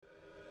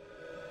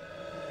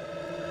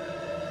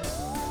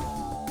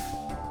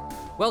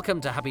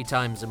Welcome to Happy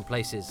Times and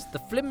Places, the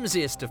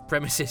flimsiest of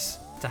premises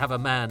to have a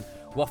man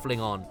waffling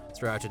on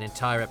throughout an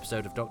entire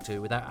episode of Doctor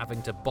Who without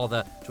having to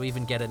bother to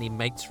even get any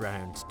mates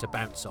round to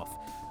bounce off.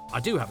 I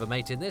do have a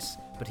mate in this,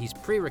 but he's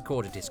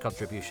pre-recorded his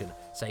contribution,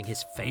 saying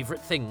his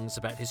favourite things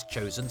about his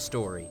chosen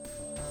story.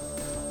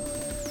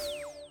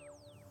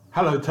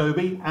 Hello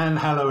Toby, and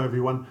hello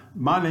everyone.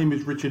 My name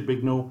is Richard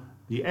Bignell,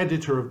 the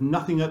editor of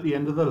Nothing at the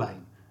End of the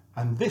Lane,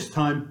 and this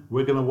time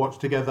we're going to watch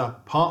together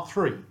part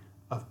 3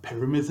 of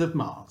Pyramids of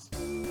Mars.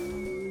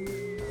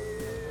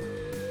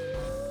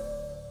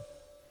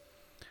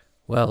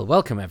 Well,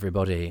 welcome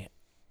everybody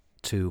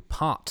to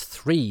part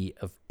 3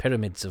 of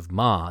Pyramids of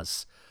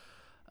Mars.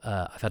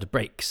 I've had a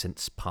break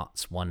since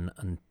parts 1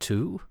 and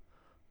 2,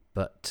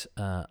 but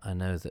I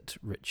know that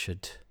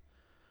Richard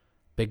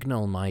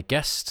Bignell, my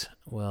guest,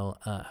 will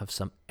have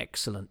some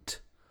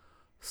excellent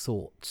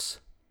thoughts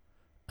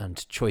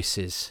and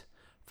choices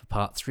for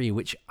part 3,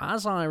 which,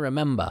 as I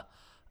remember,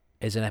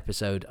 is an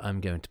episode I'm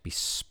going to be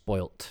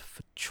spoilt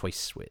for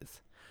choice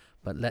with.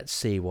 But let's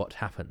see what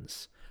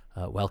happens.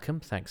 Welcome,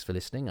 thanks for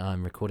listening.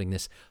 I'm recording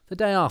this the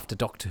day after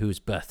Doctor Who's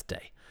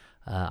birthday.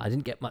 I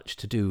didn't get much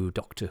to do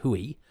Doctor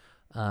Who-y,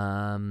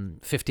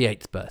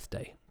 58th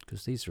birthday,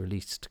 because these are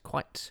released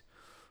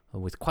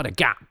with quite a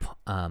gap.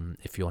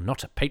 If you're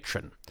not a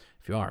patron,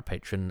 if you are a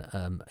patron,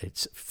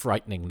 it's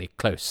frighteningly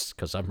close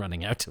because I'm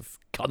running out of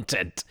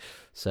content.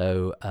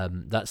 So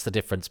that's the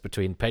difference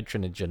between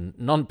patronage and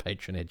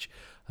non-patronage.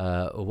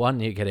 1,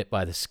 you get it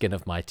by the skin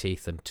of my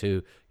teeth, and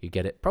 2, you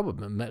get it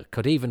probably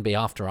could even be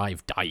after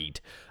I've died.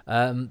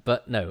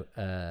 But no,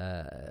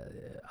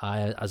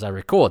 as I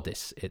record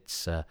this,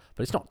 but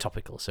it's not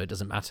topical, so it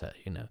doesn't matter,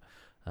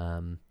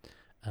 I'm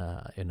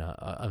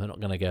not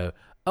going to go,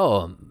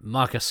 oh,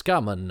 Marcus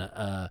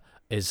Scarman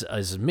is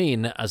as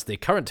mean as the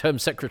current Home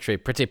Secretary,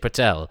 Priti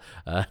Patel.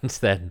 And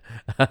then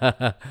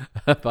by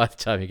the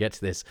time you get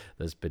to this,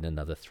 there's been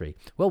another 3.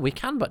 Well, we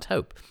can but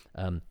hope.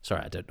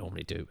 Sorry, I don't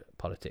normally do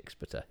politics,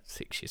 but I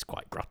think she's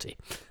quite grotty.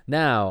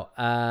 Now,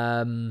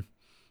 I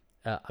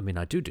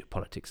do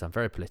politics. I'm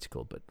very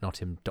political, but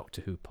not in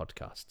Doctor Who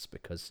podcasts,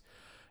 because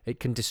it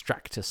can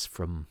distract us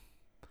from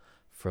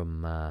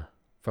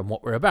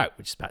what we're about,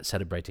 which is about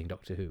celebrating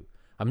Doctor Who.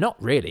 I'm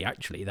not really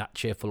actually that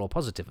cheerful or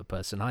positive a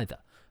person either.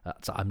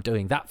 So I'm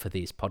doing that for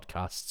these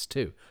podcasts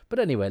too. But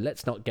anyway,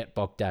 let's not get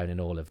bogged down in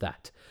all of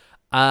that.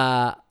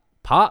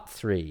 Part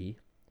 3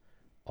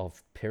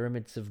 of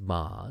Pyramids of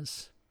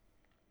Mars,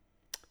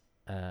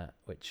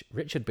 which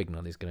Richard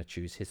Bignell is going to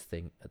choose his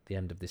thing at the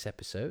end of this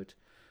episode.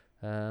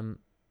 And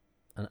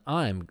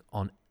I'm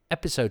on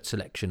episode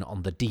selection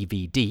on the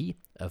DVD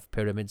of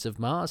Pyramids of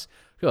Mars.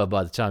 Sure,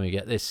 by the time you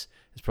get this,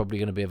 it's probably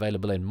going to be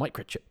available in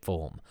microchip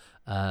form.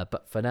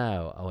 But for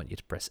now, I want you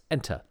to press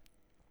enter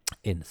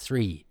in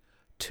 3,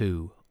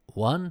 2,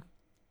 1.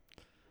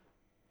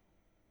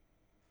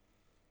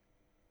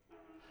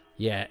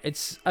 Yeah,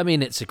 it's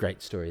a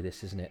great story,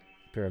 this, isn't it?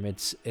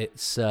 Pyramids.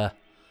 It's,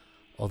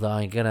 although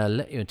I'm going to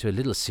let you into a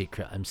little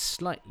secret, I'm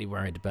slightly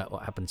worried about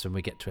what happens when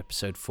we get to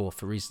episode 4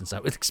 for reasons I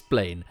will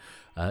explain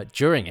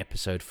during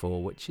episode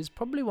 4, which is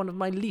probably one of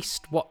my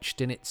least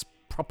watched in its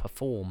proper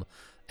form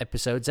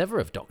episodes ever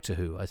of Doctor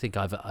Who. I think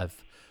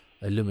I've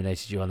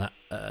illuminated you on that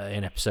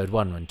in episode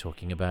 1 when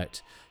talking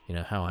about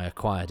how I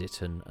acquired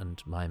it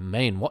and my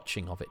main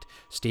watching of it.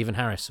 Stephen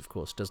Harris, of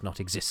course, does not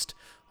exist.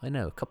 I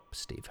know a couple of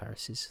Steve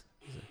Harrises.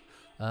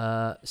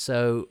 I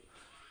don't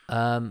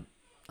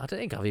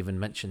think I've even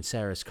mentioned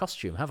Sarah's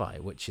costume, have I?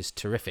 Which is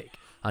terrific.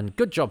 And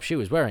good job she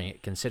was wearing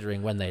it,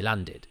 considering when they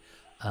landed.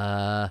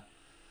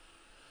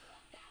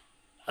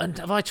 And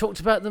have I talked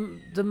about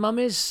the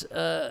mummies?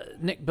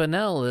 Nick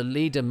Burnell, the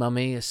leader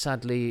mummy,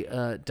 sadly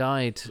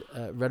died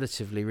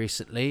relatively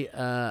recently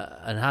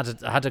and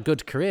had a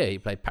good career. He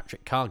played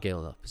Patrick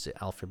Cargill opposite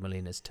Alfred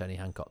Molina's Tony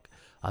Hancock.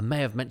 I may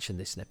have mentioned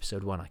this in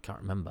episode 1. I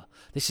can't remember.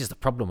 This is the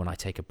problem when I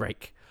take a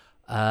break.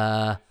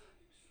 Kevin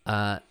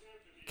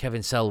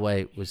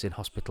Selway was in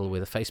hospital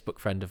with a Facebook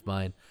friend of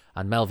mine,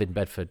 and Melvin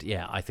Bedford.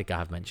 Yeah, I think I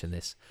have mentioned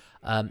this.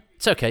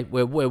 It's okay.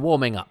 We're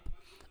warming up.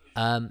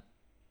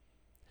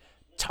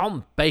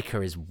 Tom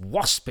Baker is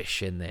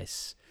waspish in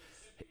this.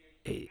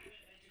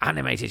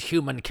 Animated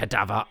human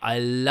cadaver. I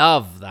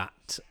love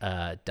that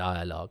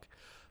dialogue.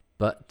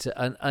 But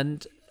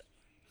and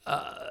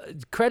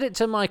credit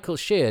to Michael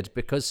Sheard,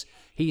 because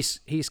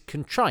he's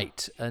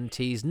contrite and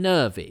he's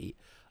nervy,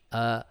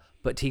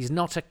 but he's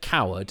not a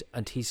coward,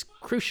 and he's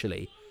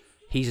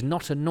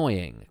not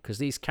annoying, because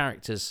these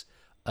characters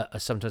are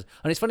sometimes,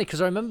 and it's funny because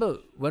I remember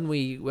when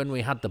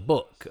we had the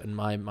book and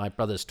my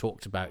brothers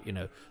talked about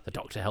the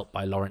Doctor helped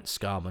by Lawrence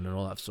Scarman and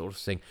all that sort of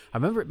thing. I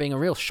remember it being a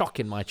real shock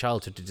in my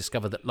childhood to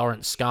discover that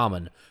Lawrence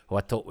Scarman, who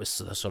I thought was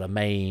the sort of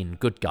main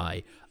good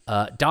guy,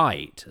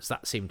 died, as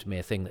that seemed to me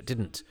a thing that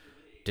didn't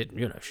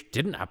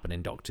happen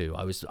in Doctor Who.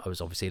 I was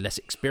obviously less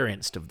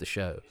experienced of the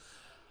show.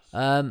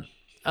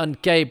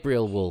 And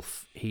Gabriel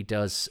Wolfe, he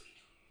does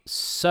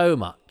so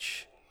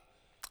much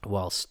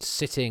whilst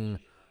sitting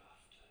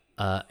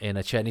in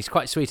a chair. And he's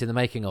quite sweet in the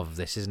making of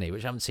this, isn't he?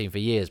 Which I haven't seen for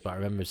years, but I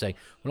remember him saying,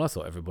 well, I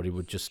thought everybody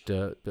would just,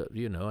 I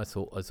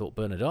thought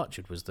Bernard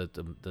Archard was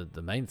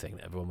the main thing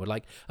that everyone would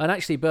like. And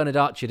actually, Bernard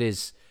Archard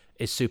is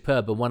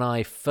superb. And when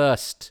I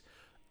first,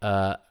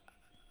 watched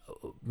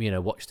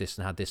this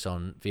and had this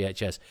on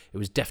VHS, it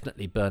was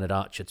definitely Bernard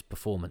Archard's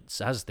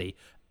performance as the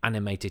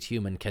animated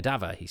human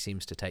cadaver. He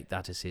seems to take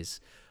that as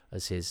his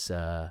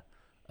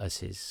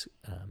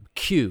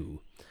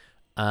cue.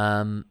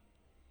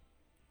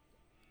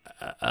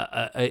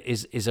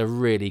 Is a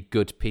really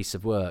good piece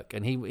of work,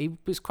 and he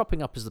was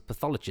cropping up as the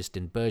pathologist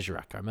in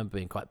Bergerac. I remember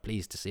being quite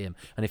pleased to see him,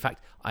 and in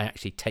fact I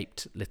actually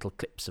taped little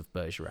clips of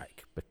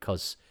Bergerac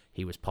because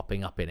he was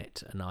popping up in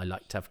it, and I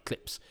like to have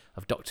clips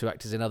of Doctor Who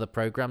actors in other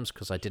programmes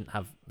because I didn't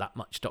have that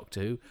much Doctor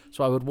Who,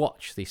 so I would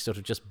watch these sort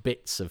of just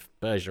bits of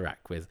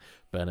Bergerac with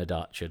Bernard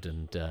Archard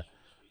and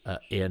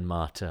Ian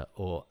Marter,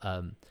 or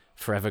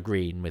Forever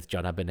Green with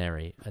John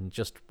Abineri, and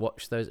just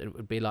watch those. It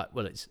would be like,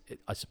 well,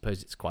 I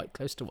suppose it's quite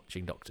close to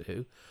watching Doctor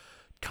Who.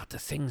 God, the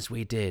things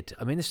we did.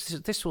 I mean,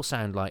 this will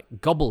sound like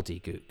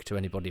gobbledygook to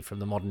anybody from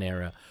the modern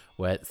era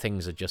where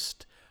things are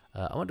just...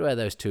 I wonder where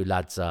those two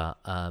lads are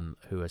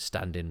who are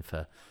stand-in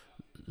for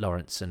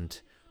Lawrence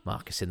and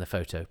Marcus in the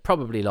photo.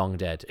 Probably long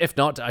dead. If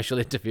not, I shall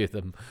interview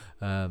them.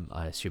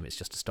 I assume it's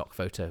just a stock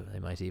photo. They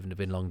might even have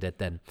been long dead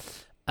then.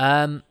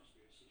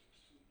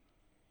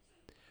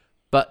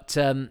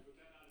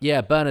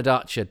 Yeah, Bernard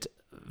Archard,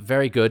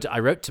 very good. I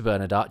wrote to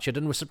Bernard Archard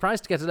and was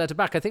surprised to get a letter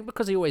back. I think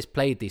because he always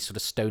played these sort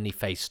of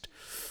stony-faced,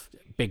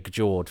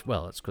 big-jawed...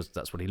 Well, that's because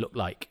that's what he looked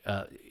like.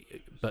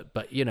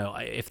 But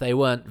if they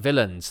weren't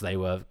villains, they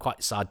were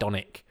quite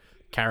sardonic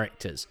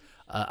characters.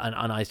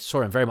 And I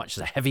saw him very much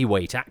as a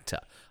heavyweight actor.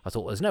 I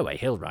thought, there's no way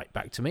he'll write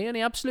back to me, and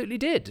he absolutely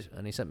did.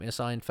 And he sent me a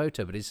signed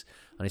photo, but his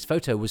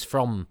photo was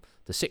from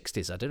the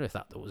 60s. I don't know if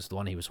that was the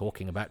one he was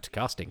hawking about to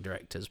casting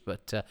directors,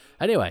 but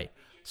anyway...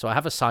 So I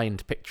have a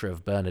signed picture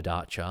of Bernard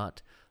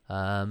Archard.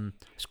 I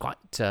was quite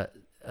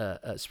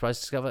surprised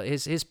to discover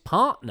his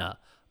partner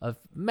of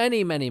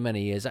many, many,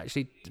 many years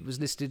actually was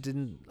listed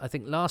in, I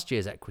think, last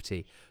year's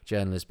Equity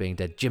Journal as being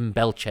dead. James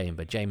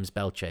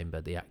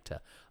Belchamber, the actor.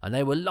 And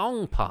they were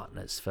long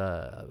partners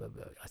for,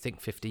 I think,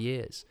 50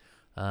 years.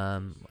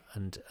 And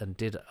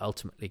did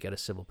ultimately get a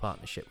civil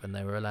partnership when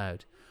they were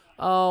allowed.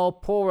 Oh,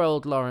 poor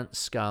old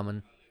Lawrence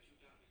Scarman.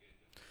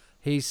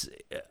 He's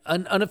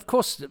and of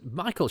course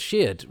Michael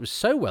Sheard was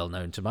so well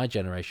known to my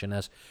generation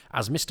as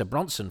Mr.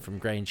 Bronson from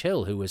Grange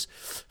Hill, who was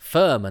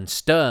firm and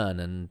stern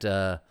and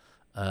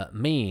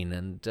mean,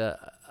 and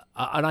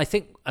I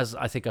think, as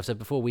I think I've said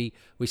before, we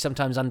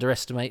sometimes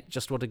underestimate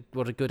just what a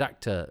good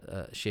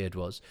actor Sheard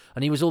was,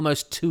 and he was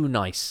almost too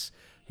nice.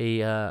 He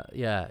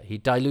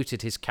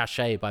diluted his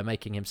cachet by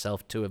making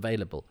himself too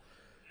available.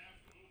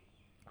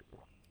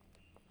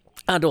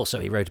 And also,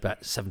 he wrote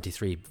about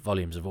 73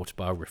 volumes of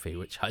autobiography,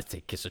 which I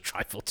think is a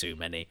trifle too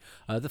many.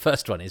 The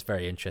first one is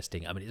very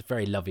interesting. I mean, it's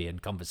very lovey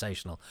and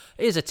conversational.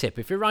 Here's a tip.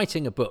 If you're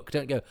writing a book,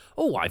 don't go,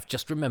 oh, I've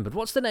just remembered.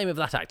 What's the name of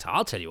that actor?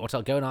 I'll tell you what,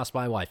 I'll go and ask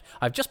my wife.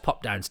 I've just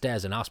popped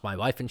downstairs and asked my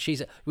wife, and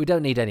we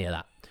don't need any of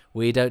that.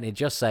 We don't need,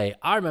 just say,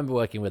 I remember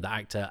working with the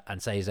actor,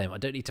 and say his name. I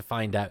don't need to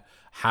find out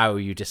how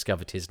you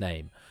discovered his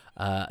name.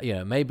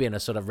 Maybe in a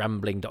sort of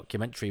rambling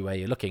documentary where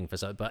you're looking for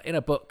something, but in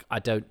a book, I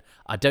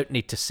don't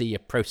need to see a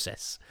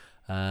process.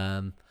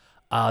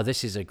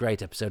 This is a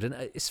great episode, and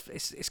it's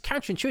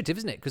counterintuitive,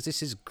 isn't it? Because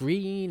this is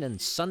green and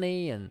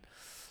sunny and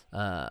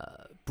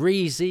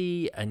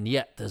breezy, and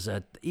yet there's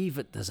a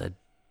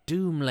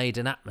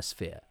doom-laden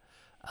atmosphere.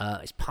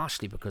 It's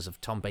partially because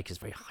of Tom Baker's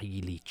very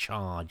highly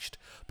charged,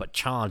 but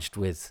charged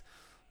with,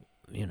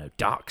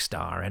 dark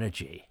star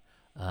energy.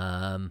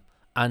 And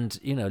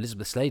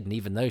Elizabeth Sladen,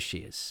 even though she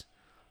is,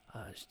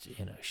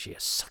 she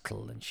is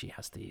subtle, and she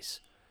has these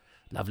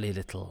lovely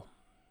little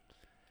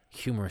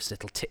humorous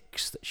little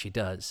ticks that she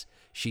does,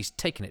 she's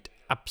taken it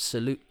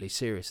absolutely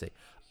seriously.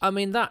 I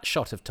mean, that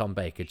shot of Tom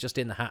Baker just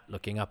in the hat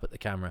looking up at the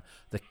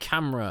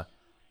camera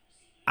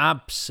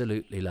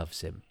absolutely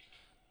loves him.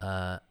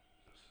 And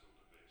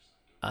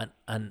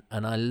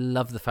I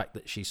love the fact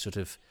that she sort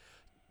of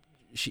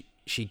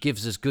she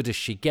gives as good as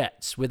she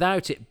gets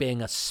without it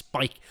being a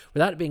spike,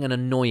 without it being an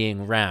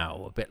annoying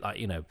row, a bit like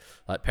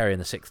like Perry and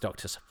the Sixth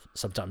Doctor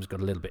sometimes got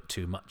a little bit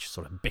too much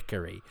sort of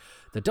bickery.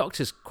 The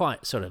Doctor's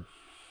quite sort of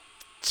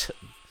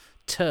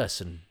terse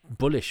and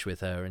bullish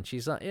with her, and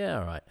she's like, yeah,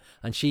 all right,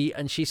 and she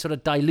sort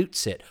of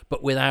dilutes it,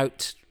 but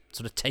without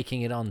sort of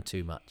taking it on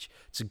too much.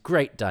 It's a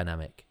great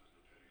dynamic.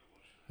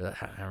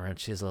 Hammer and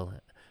chisel,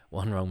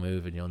 one wrong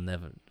move and you'll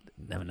never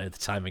know the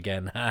time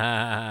again.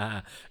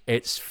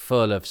 It's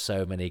full of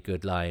so many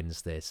good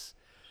lines, this.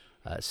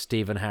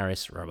 Stephen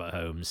Harris, Robert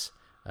Holmes,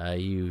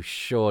 you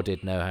sure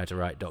did know how to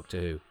write Doctor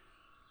Who.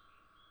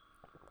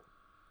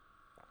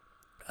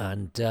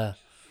 And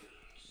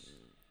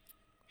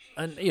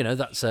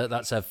that's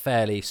a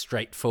fairly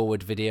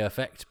straightforward video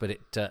effect, but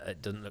it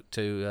doesn't look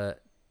too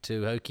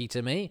hokey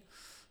to me.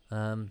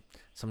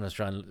 Sometimes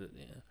trying,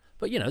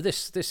 but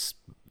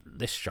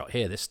this shot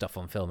here, this stuff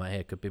on film out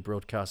here could be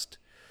broadcast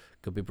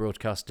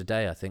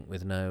today, I think,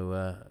 with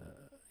no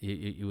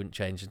You wouldn't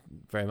change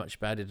very much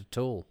about it at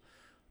all.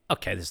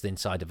 Okay, there's the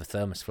inside of a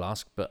thermos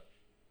flask, but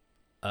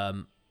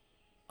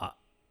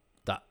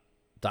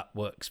that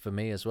works for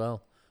me as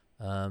well.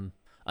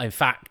 In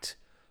fact,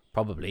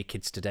 probably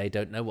kids today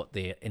don't know what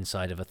the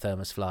inside of a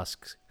thermos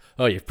flask.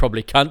 Oh, you've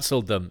probably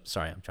cancelled them.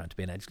 Sorry, I'm trying to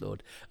be an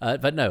edgelord.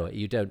 But no,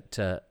 you don't.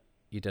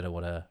 You don't know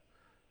what a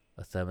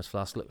thermos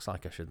flask looks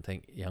like. I shouldn't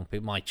think young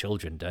people. My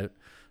children don't.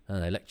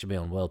 They lecture me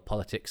on world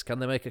politics. Can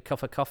they make a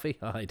cup of coffee?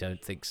 I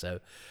don't think so.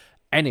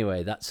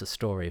 Anyway, that's a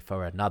story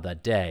for another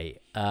day.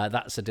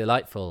 That's a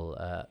delightful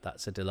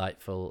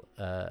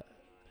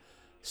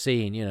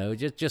scene. You know,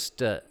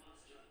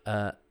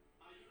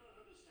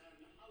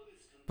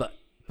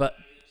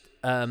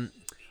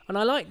 and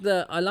I like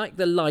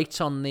the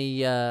light on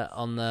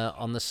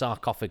the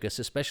sarcophagus,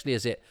 especially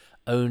as it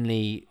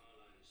only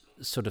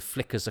sort of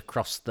flickers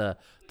across the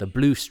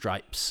blue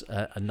stripes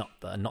and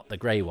not the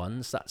grey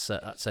ones. That's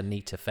a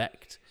neat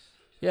effect.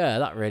 Yeah,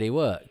 that really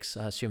works.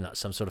 I assume that's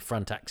some sort of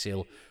front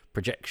axial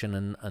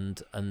projection,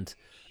 and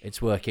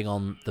it's working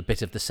on the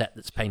bit of the set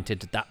that's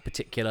painted that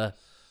particular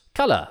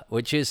colour,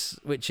 which is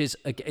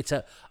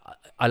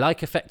I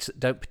like effects that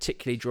don't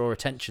particularly draw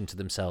attention to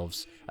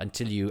themselves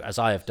until you, as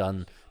I have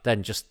done,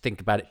 then just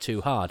think about it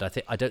too hard.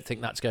 I don't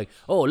think that's going,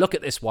 oh, look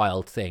at this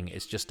wild thing.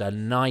 It's just a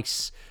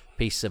nice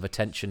piece of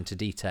attention to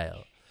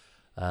detail.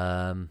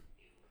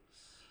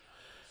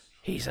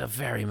 He's a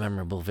very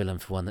memorable villain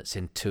for one that's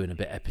in 2 and a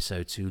bit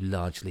episodes, who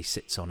largely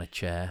sits on a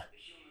chair.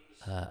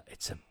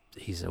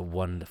 He's a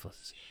wonderful.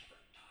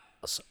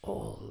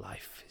 All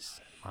life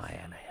is my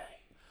NAA.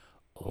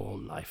 All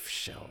life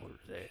shall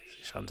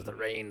under the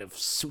reign of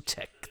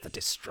Sutek the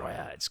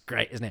Destroyer. It's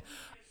great, isn't it?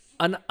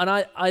 And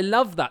I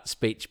love that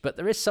speech, but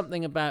there is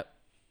something about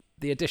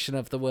the addition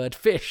of the word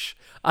fish.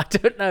 I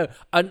don't know,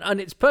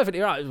 and it's perfectly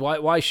right.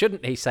 Why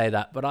shouldn't he say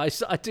that? But I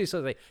do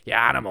sort of think,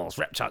 yeah, animals,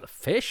 reptiles,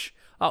 fish.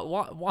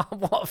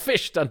 What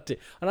fish done to?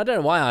 And I don't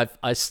know why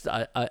I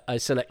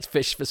select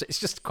fish for. It's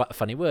just quite a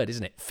funny word,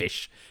 isn't it?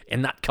 Fish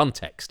in that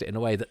context, in a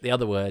way that the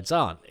other words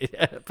aren't.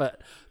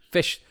 But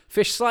fish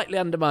slightly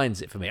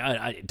undermines it for me.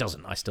 It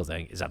doesn't. I still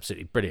think it's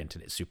absolutely brilliant,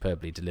 and it's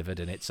superbly delivered,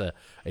 and it's a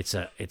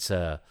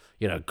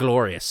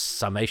glorious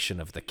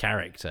summation of the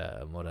character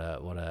and what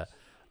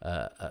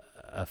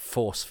a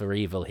force for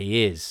evil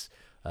he is.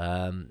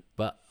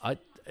 But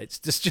it's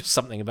just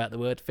something about the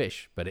word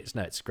fish. But it's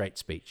a great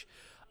speech.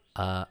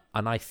 I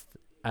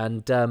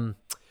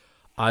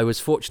was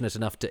fortunate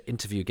enough to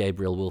interview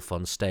Gabriel Woolf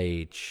on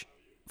stage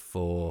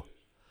for.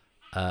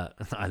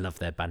 I love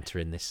their banter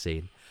in this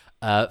scene.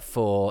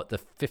 For the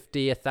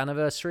 50th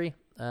anniversary.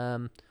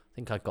 I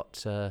think I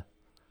got.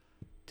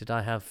 Did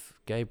I have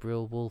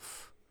Gabriel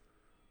Woolf?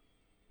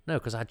 No,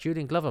 because I had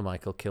Julian Glover,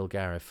 Michael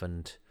Kilgariff,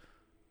 and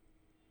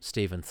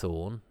Stephen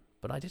Thorne.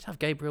 But I did have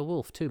Gabriel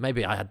Woolf too.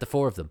 Maybe I had the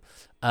 4 of them.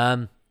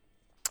 And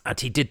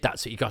he did that,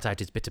 so he got out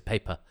his bit of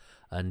paper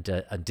and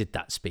did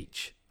that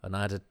speech. And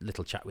I had a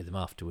little chat with him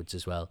afterwards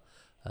as well,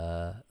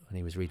 when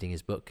he was reading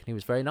his book. And he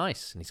was very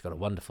nice, and he's got a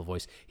wonderful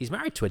voice. He's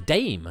married to a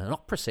dame, an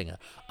opera singer.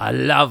 I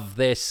love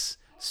this.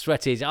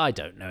 Sweaty. I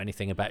don't know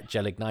anything about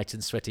Gelignite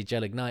and Sweaty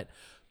Gelignite,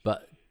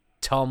 but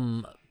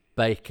Tom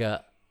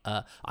Baker,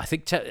 I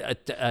think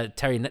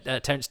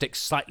Terence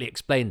Dix slightly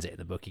explains it in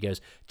the book. He goes,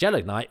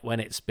 Gelignite, when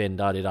it's been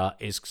da-da-da,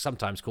 is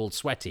sometimes called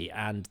sweaty,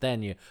 and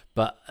then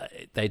but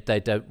they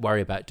don't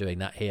worry about doing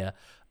that here.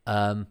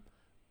 I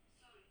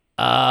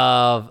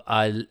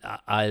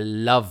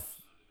love,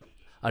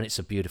 and it's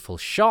a beautiful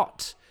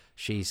shot.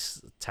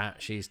 She's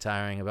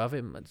towering above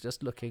him,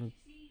 just looking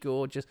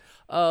gorgeous.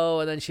 Oh,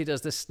 and then she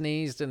does the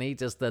sneeze, and he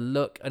does the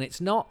look, and it's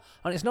not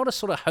a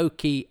sort of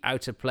hokey,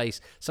 out of place.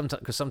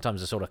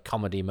 Sometimes a sort of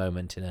comedy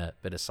moment in a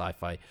bit of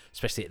sci-fi,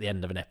 especially at the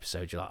end of an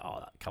episode, you're like,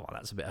 oh, come on,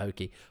 that's a bit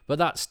hokey. But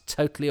that's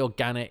totally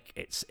organic.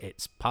 It's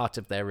part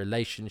of their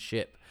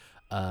relationship.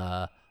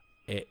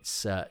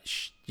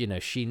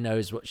 She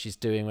knows what she's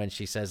doing when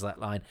she says that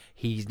line.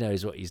 He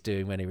knows what he's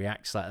doing when he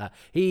reacts like that.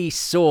 He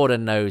sort of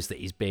knows that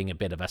he's being a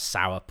bit of a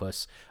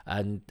sourpuss,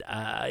 and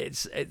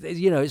it's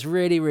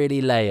really,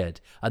 really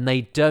layered. And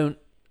they don't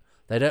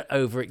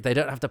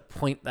have to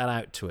point that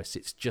out to us.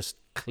 It's just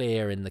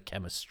clear in the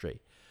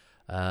chemistry.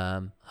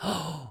 Oh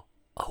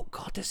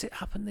God, does it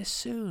happen this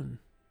soon?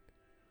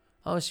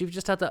 Oh, so you've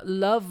just had that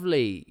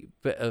lovely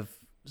bit of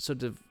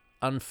sort of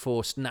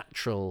unforced,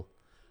 natural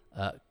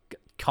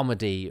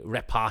comedy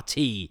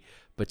repartee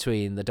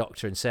between the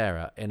Doctor and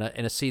Sarah in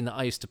a scene that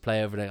I used to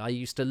play over there. I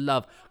used to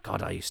love.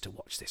 God, I used to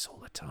watch this all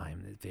the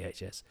time, the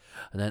VHS.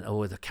 And then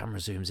the camera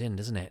zooms in,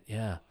 doesn't it?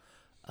 Yeah.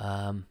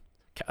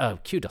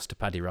 Kudos to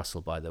Paddy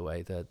Russell, by the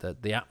way.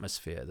 The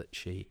atmosphere that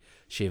she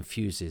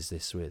infuses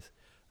this with,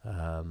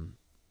 and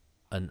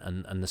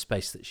the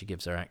space that she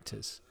gives her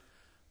actors.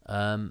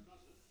 And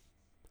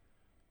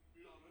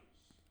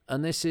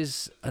this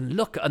is, and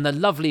look, and the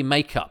lovely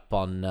makeup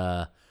on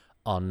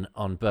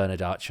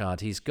Bernard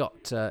Archard. He's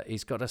got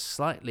a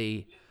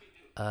slightly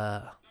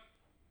a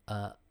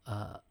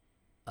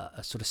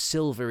sort of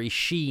silvery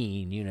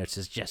sheen, to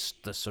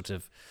suggest the sort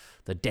of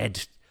the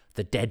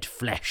dead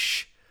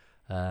flesh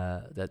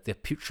the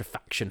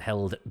putrefaction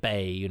held at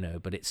bay, you know,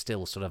 but it's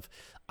still sort of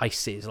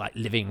icy. It's like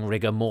living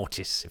rigor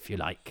mortis, if you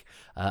like,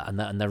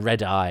 and the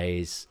red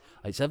eyes.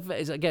 It's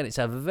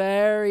a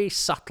very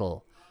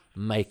subtle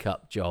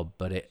makeup job,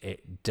 but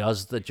it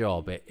does the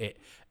job.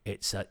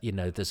 It's you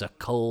know, there's a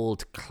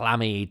cold,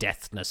 clammy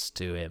deathness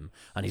to him,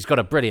 and he's got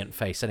a brilliant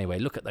face anyway.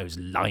 Look at those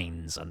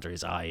lines under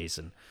his eyes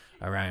and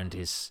around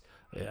his,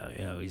 you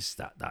know, he's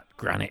that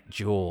granite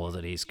jaw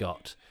that he's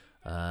got.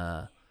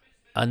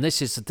 And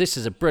this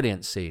is a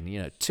brilliant scene.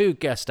 You know, 2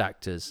 guest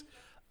actors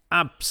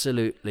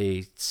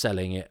absolutely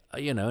selling it.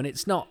 You know, and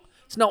it's not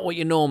what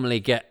you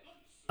normally get.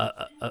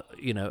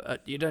 You know,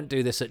 you don't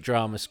do this at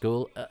drama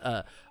school.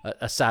 A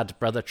sad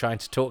brother trying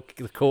to talk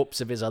the corpse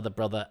of his other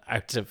brother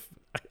out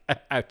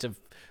of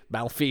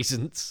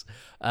malfeasance.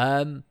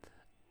 And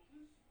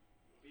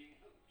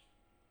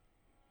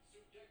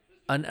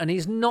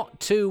he's not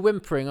too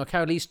whimpering or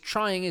cowardly. He's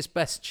trying his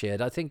best, Sheard.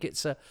 I think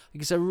it's a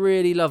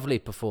really lovely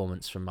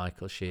performance from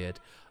Michael Sheard.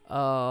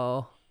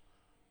 Oh,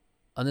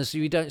 and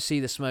you don't see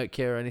the smoke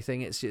here or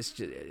anything. It's just,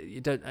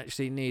 you don't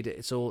actually need it.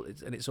 It's all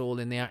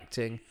in the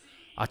acting.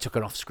 I took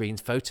an off-screen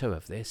photo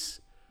of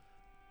this.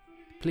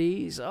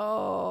 Please,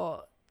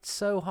 oh, it's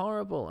so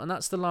horrible. And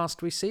that's the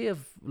last we see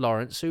of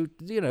Lawrence, who,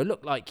 you know,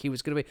 looked like he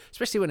was going to be,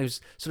 especially when he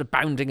was sort of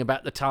bounding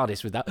about the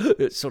TARDIS with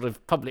that sort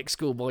of public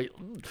schoolboy,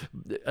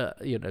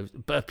 you know,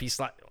 burpy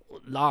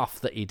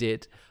laugh that he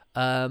did,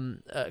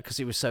 because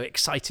he was so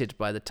excited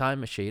by the time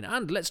machine.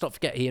 And let's not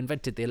forget, he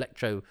invented the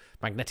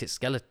electromagnetic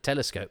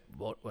telescope,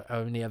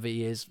 how many other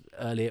years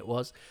early it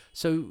was.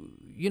 So,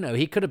 you know,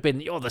 he could have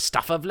been, you're the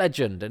stuff of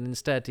legend, and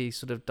instead he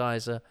sort of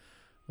dies a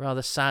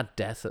rather sad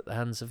death at the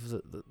hands of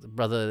the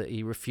brother that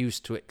he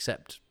refused to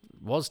accept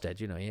was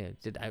dead. You know, he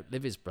did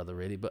outlive his brother,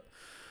 really, but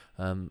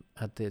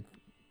had the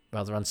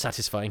rather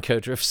unsatisfying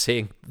coda of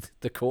seeing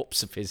the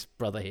corpse of his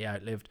brother he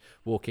outlived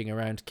walking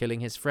around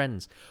killing his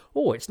friends.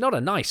 Oh, it's not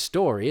a nice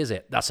story, is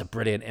it? That's a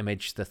brilliant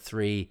image. The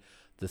three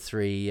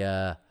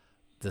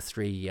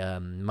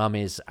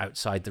mummies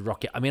outside the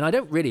rocket. I mean, I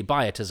don't really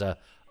buy it as a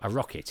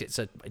rocket. It's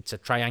a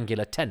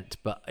triangular tent,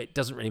 but it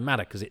doesn't really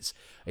matter because it's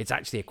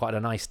actually quite a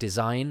nice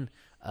design,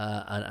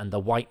 and the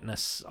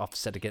whiteness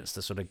offset against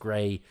the sort of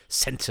grey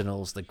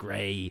sentinels, the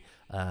grey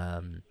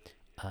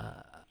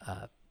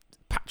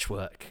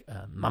patchwork,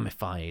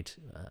 mummified,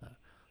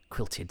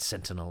 quilted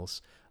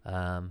sentinels.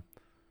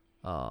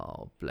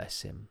 Oh,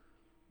 bless him.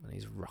 And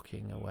he's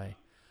rocking away.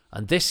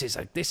 And this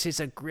is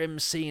a grim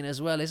scene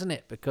as well, isn't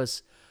it?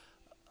 Because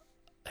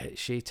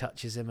she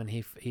touches him and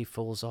he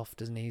falls off,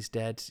 doesn't he? He's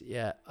dead.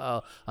 Yeah.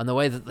 Oh, and the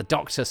way that the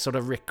Doctor sort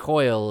of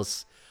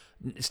recoils,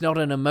 it's not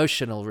an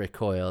emotional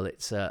recoil.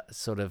 It's a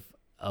sort of,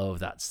 oh,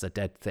 that's the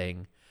dead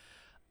thing.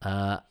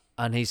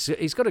 And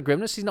he's got a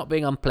grimness. He's not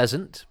being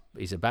unpleasant.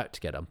 He's about to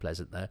get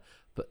unpleasant there.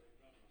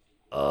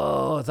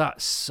 Oh,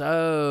 that's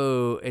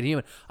so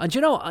inhuman. And you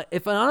know,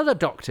 if another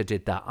Doctor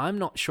did that, I'm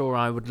not sure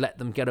I would let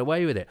them get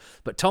away with it.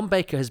 But Tom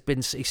Baker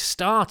he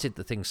started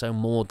the thing so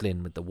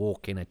maudlin with the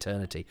walk in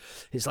eternity.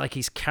 It's like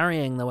he's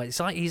carrying the weight. It's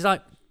like he's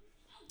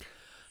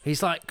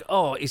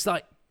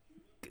like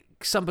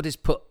somebody's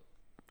put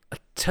a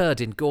turd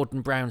in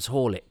Gordon Brown's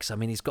Horlicks. I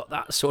mean, he's got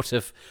that sort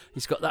of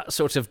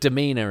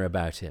demeanour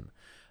about him.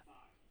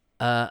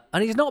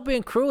 And he's not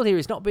being cruel here.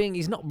 He's not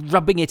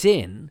rubbing it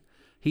in.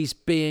 He has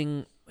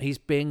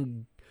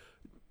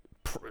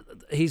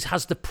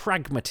the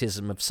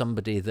pragmatism of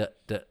somebody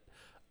that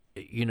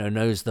you know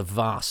knows the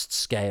vast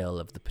scale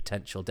of the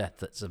potential death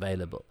that's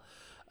available.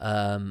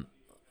 You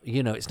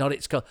know,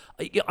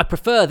 I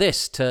prefer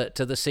this to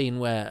the scene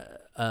where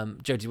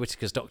Jodie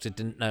Whittaker's Doctor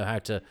didn't know how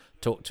to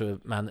talk to a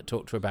man that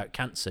talked to her about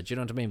cancer. Do you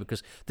know what I mean?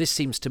 Because this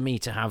seems to me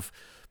to have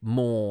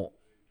more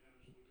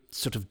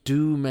sort of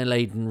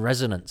doom-laden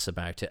resonance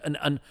about it,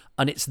 and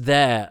it's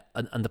there,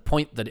 and the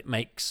point that it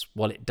makes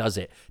while it does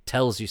it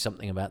tells you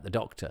something about the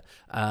Doctor.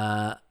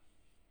 And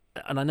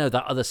I know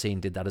that other scene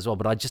did that as well,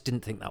 but I just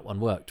didn't think that one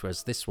worked.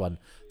 Whereas this one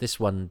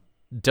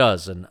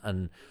does,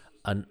 and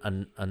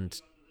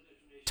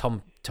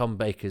Tom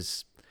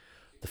Baker's,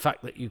 the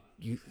fact that you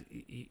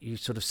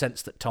sort of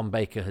sense that Tom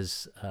Baker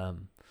has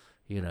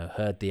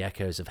heard the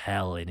echoes of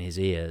hell in his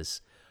ears,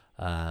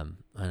 and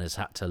has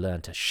had to learn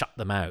to shut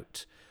them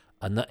out.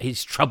 And that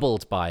he's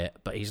troubled by it,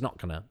 but he's not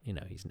gonna,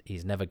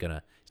 he's never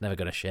gonna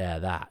share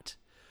that.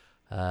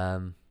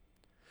 I'm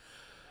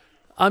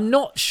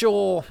not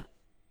sure.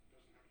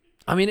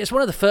 I mean, it's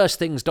one of the first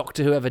things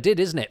Doctor Who ever did,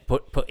 isn't it?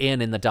 Put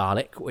Ian in the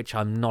Dalek, which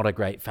I'm not a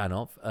great fan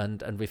of,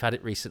 and we've had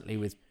it recently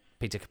with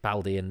Peter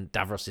Capaldi in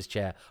Davros's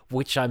chair,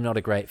 which I'm not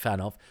a great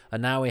fan of,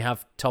 and now we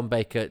have Tom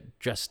Baker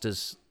dressed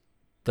as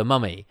the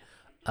Mummy.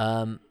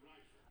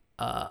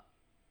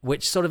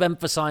 Which sort of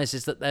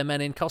emphasises that they're men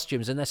in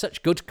costumes, and they're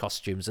such good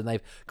costumes, and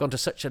they've gone to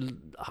such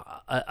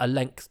a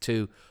length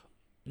to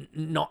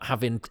not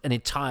having an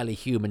entirely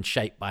human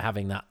shape by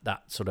having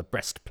that sort of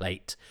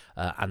breastplate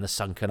and the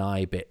sunken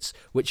eye bits,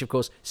 which, of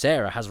course,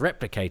 Sarah has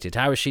replicated.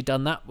 How has she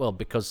done that? Well,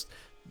 because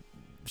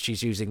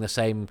she's using the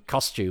same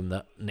costume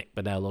that Nick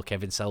Burnell or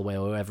Kevin Selway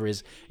or whoever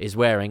is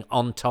wearing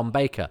on Tom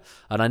Baker.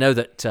 And I know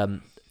that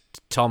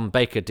Tom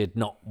Baker did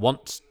not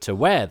want to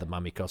wear the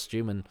mummy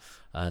costume,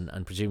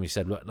 and presumably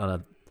said, "Look,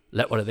 no,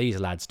 let one of these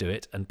lads do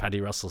it." And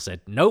Paddy Russell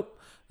said, "Nope,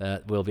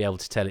 we'll be able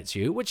to tell it's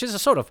you," which is a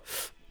sort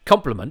of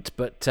compliment,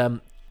 but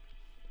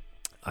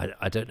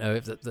I don't know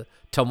if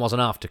Tom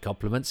wasn't after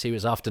compliments. He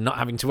was after not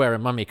having to wear a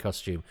mummy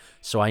costume.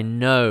 So I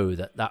know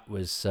that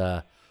was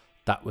a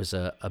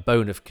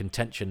bone of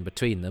contention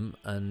between them,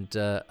 and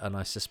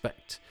I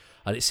suspect,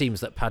 and it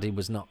seems that Paddy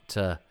was not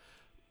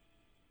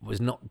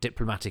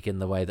diplomatic in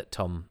the way that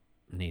Tom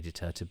needed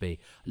her to be.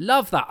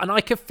 Love that, and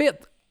I can feel,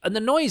 and the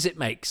noise it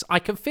makes, I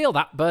can feel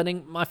that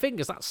burning my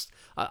fingers. That's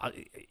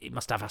he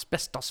must have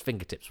asbestos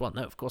fingertips. Well,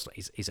 no, of course not.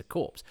 He's a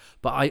corpse,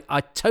 but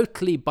I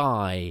totally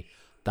buy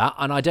that,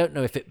 and I don't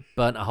know if it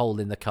burnt a hole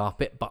in the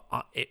carpet, but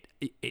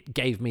it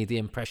gave me the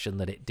impression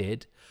that it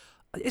did.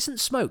 Isn't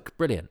smoke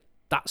brilliant?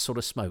 That sort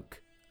of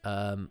smoke,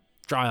 dry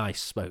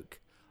ice smoke.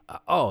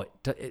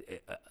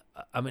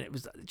 I mean, it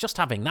was just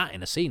having that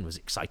in a scene was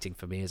exciting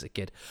for me as a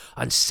kid.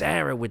 And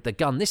Sarah with the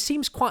gun. This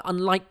seems quite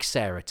unlike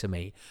Sarah to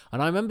me.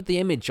 And I remember the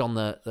image on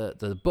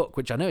the book,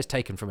 which I know is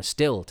taken from a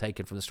still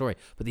taken from the story,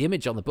 but the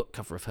image on the book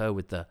cover of her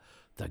with the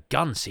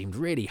gun seemed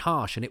really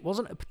harsh, and it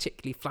wasn't a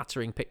particularly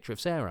flattering picture of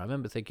Sarah. I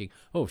remember thinking,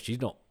 oh,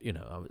 she's not,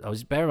 I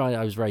was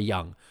very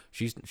young.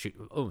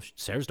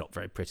 Sarah's not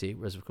very pretty,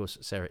 whereas of course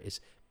Sarah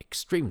is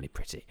extremely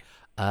pretty.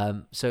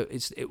 So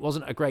it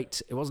wasn't a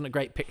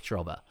great picture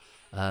of her.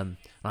 And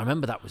I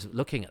remember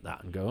looking at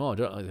that and going,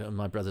 and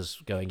my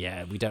brother's going,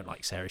 yeah, we don't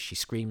like Sarah. She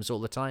screams all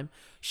the time.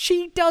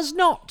 She does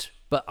not.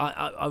 But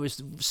I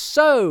was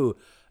so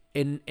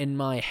in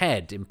my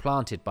head,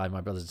 implanted by my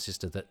brothers and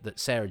sister, that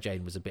Sarah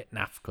Jane was a bit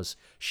naff because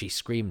she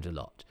screamed a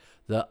lot.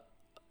 That,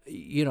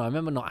 I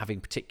remember not having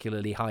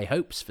particularly high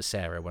hopes for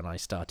Sarah when I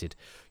started,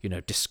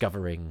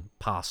 discovering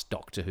past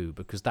Doctor Who,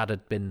 because that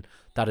had been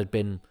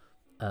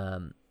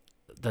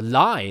the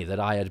lie that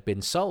I had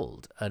been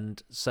sold.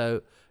 And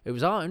so it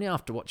was only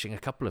after watching a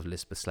couple of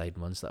Elizabeth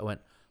Sladen ones that I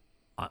went,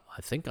 I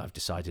think I've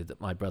decided that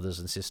my brothers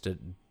and sister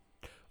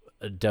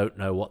don't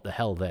know what the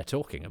hell they're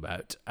talking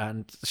about,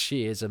 and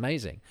she is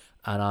amazing.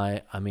 And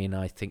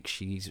I think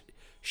she's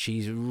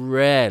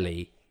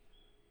rarely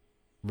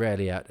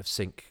out of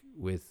sync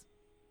with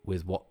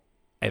what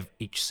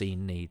each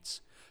scene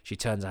needs. She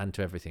turns hand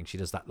to everything. She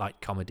does that light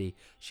comedy.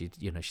 She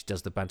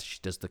does the banter. She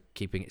does the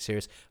keeping it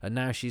serious. And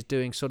now she's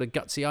doing sort of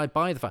gutsy.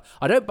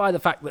 I don't buy the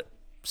fact that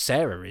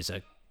Sarah is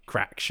a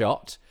crack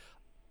shot,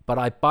 but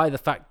I buy the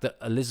fact that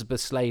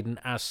Elizabeth Sladen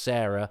as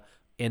Sarah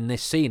in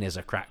this scene is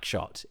a crack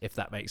shot, if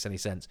that makes any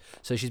sense.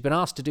 So she's been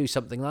asked to do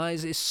something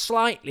that is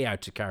slightly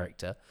out of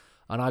character,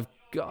 and I've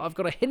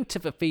got a hint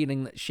of a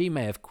feeling that she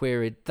may have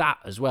queried that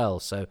as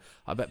well. So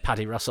I bet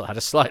Paddy Russell had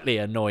a slightly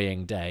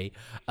annoying day.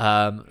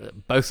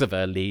 Both of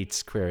her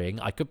leads querying.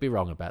 I could be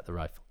wrong about the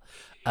rifle,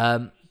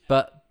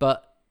 but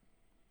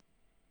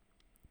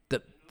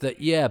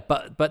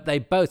they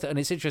both. And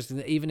it's interesting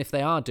that even if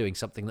they are doing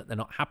something that they're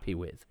not happy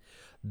with,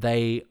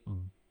 they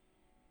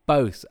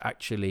both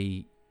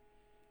actually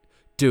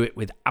do it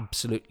with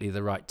absolutely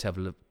the right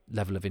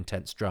level of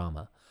intense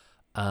drama.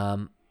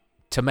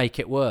 To make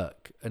it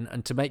work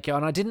and to make it,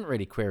 and I didn't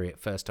really query it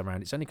first time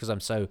around. It's only because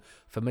I'm so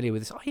familiar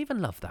with this. I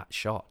even love that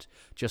shot,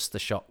 just the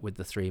shot with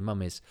the three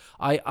mummies.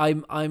 I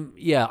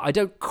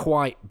don't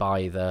quite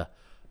buy the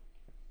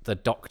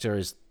Doctor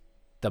as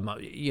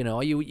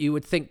you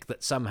would think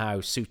that somehow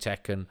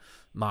Sutekh and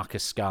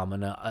Marcus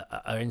Scarman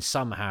are in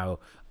somehow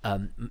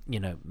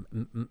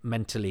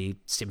mentally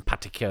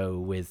simpatico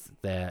with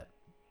their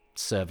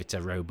servitor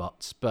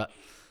robots, but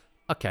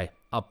okay,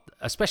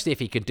 especially if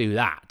he could do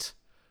that.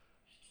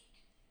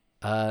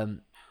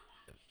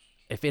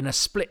 If in a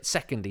split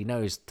second he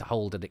knows to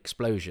hold an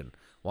explosion,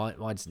 why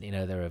doesn't he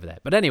know they're over there?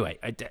 But anyway,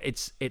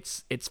 it's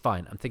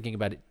fine. I'm thinking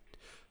about it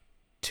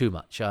too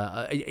much.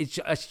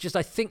 It's just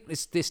I think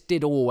this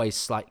did always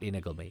slightly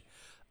niggle me,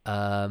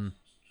 and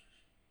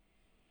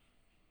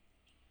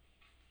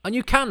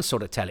you can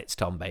sort of tell it's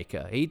Tom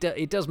Baker. He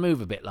does move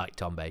a bit like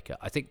Tom Baker.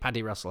 I think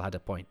Paddy Russell had a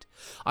point.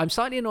 I'm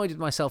slightly annoyed with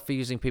myself for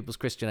using people's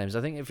Christian names.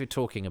 I think if you're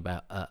talking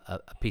about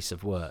a piece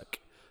of work,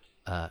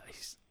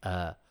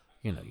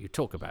 you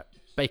talk about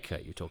Baker,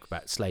 you talk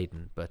about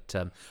Sladen, but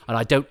and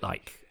I don't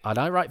like, and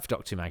I write for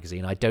Doctor Who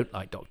magazine, I don't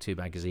like Doctor Who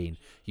magazine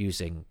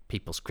using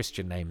people's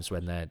Christian names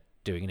when they're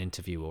doing an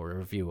interview or a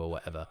review or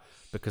whatever,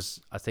 because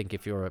I think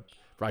if you're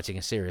writing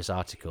a serious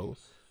article,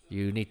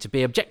 you need to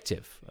be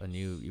objective, and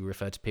you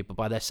refer to people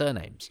by their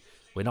surnames.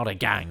 We're not a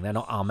gang, they're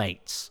not our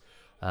mates.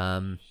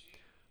 And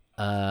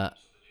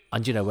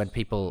when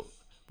people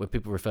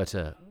refer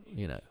to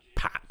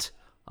Pat,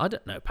 I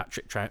don't know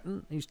Patrick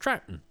Troughton, he's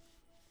Troughton.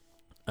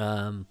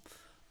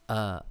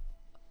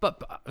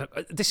 But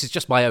this is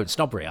just my own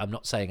snobbery. I'm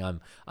not saying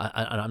I'm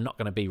not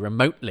going to be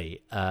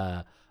remotely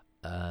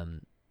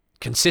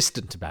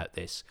consistent about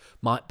this.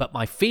 But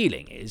my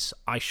feeling is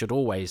I should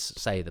always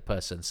say the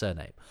person's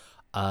surname.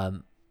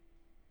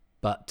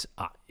 But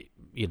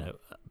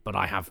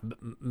I have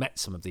met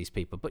some of these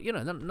people. But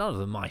none of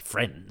them are my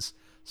friends,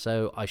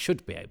 so I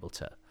should be able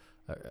to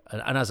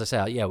And as I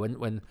say, yeah,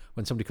 when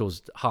somebody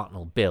calls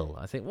Hartnell Bill,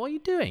 I think, what are you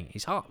doing?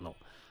 He's Hartnell.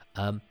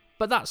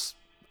 But that's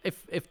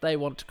if they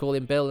want to call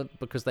him Bill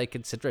because they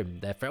consider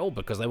him their friend, or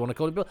because they want to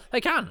call him Bill, they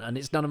can, and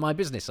it's none of my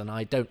business, and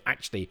I don't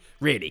actually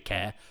really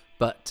care.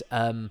 But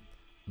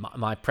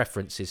my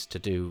preference is to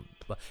do.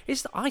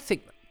 I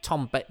think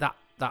that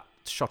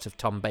shot of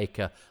Tom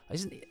Baker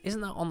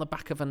isn't that on the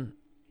back of an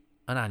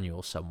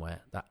annual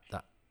somewhere? That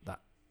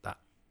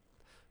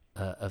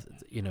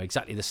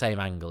exactly the same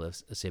angle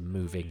as him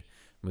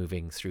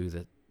moving through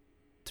the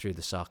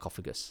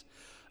sarcophagus.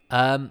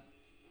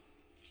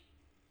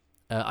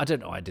 I don't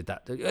know why I did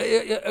that.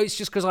 It's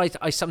just because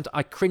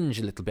I cringe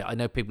a little bit. I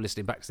know people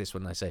listening back to this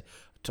when they say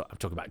I'm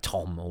talking about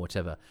Tom or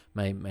whatever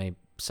may make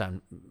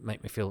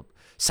me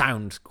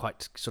sound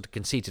quite sort of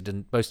conceited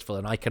and boastful,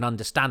 and I can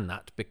understand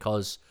that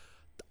because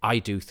I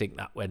do think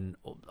that when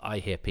I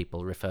hear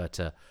people refer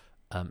to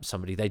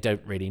somebody they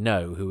don't really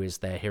know who is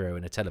their hero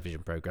in a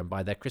television program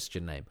by their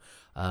Christian name.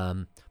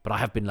 But I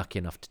have been lucky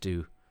enough to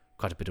do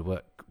quite a bit of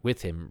work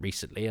with him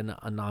recently, and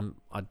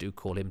I do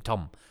call him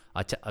Tom.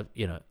 But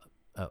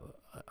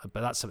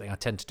that's something I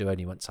tend to do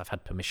only once I've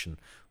had permission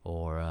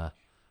or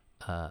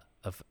I've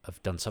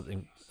done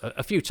something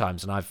a few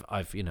times, and I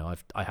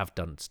have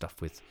done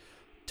stuff with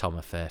Tom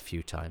a fair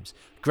few times.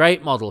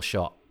 Great model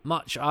shot.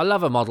 I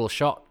love a model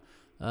shot.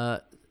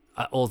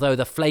 Although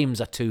the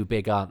flames are too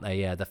big, aren't they?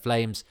 Yeah, the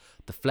flames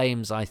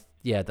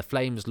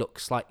look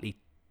slightly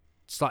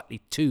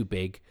too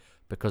big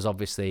because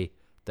obviously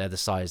they're the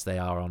size they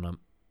are on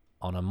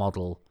a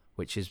model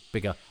which is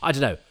bigger. I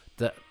don't know.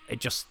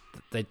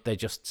 They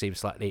just seem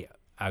slightly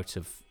out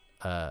of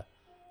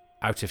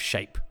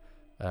shape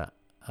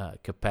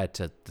compared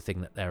to the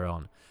thing that they're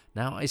on.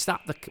 Now, is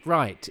that the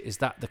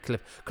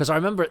clip? Because I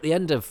remember at the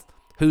end of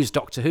Who's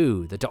Doctor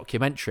Who, the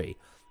documentary,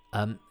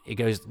 it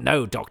goes,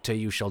 "No, Doctor,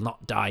 you shall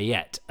not die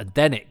yet," and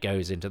then it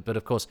goes into. But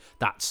of course,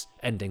 that's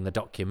ending the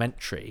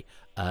documentary,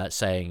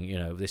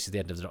 saying, this is the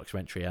end of the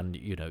documentary, and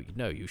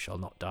you shall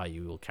not die.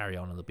 You will carry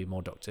on, and there'll be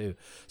more Doctor Who.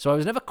 So I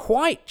was never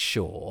quite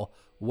sure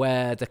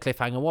where the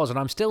cliffhanger was, and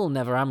I'm still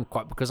never am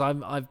quite, because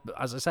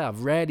as I say,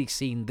 I've rarely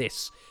seen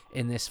this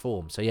in this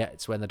form. So yeah,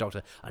 it's when the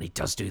Doctor, and he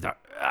does do that,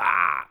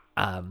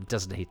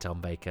 doesn't he, Tom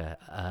Baker?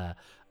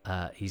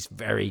 He's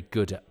very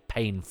good at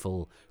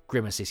painful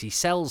grimaces. He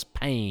sells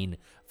pain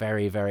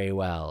very, very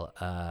well.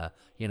 John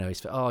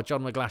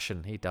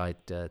McGlashan, he died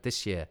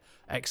this year.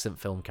 Excellent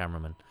film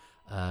cameraman.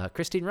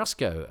 Christine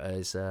Rusco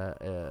is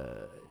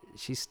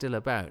she's still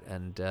about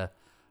and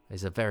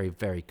is a very,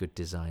 very good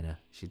designer.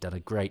 She's done a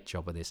great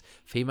job of this.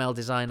 Female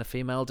designer,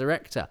 female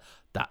director.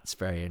 That's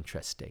very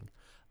interesting.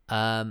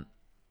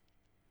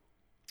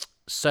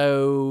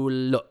 So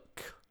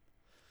look.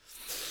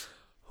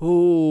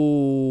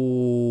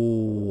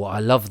 Ooh, I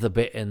love the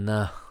bit in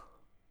the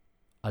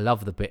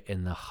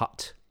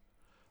hut.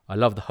 I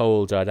love the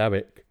whole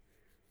dynamic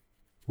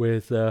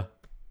with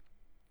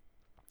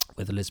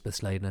Elizabeth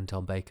Sladen and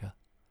Tom Baker.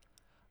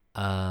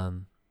 I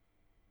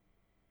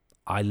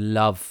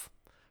love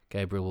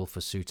Gabriel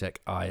Wolfer-Sutek.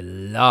 I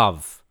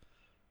love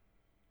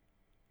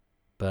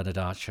Bernard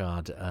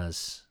Archard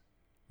as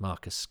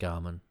Marcus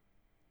Scarman.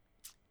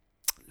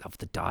 Love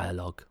the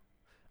dialogue.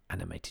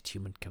 Animated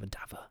human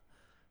cadaver.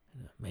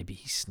 Maybe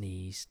he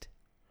sneezed.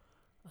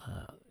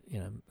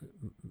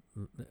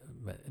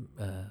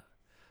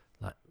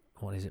 Like,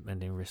 what is it,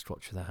 mending a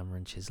wristwatch with a hammer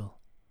and chisel?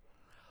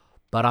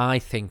 But I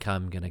think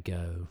I'm going to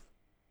go,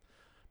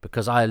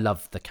 because I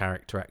love the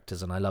character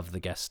actors and I love the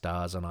guest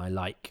stars and I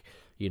like,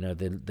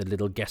 the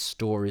little guest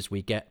stories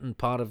we get, and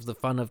part of the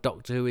fun of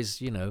Doctor Who is,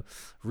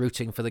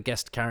 rooting for the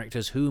guest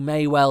characters who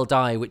may well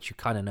die, which you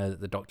kind of know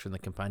that the Doctor and the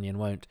Companion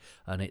won't,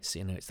 and it's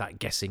it's that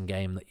guessing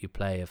game that you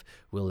play of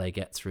will they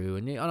get through,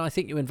 and I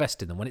think you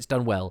invest in them when it's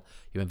done well.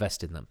 You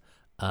invest in them,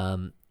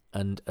 and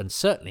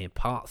certainly in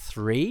part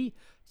 3,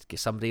 to get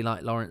somebody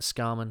like Lawrence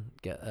Scarman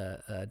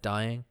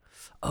dying.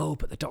 Oh,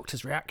 but the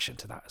Doctor's reaction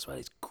to that as well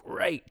is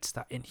great.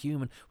 That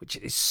Inhuman, which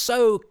is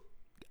so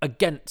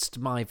against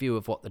my view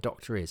of what the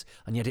Doctor is,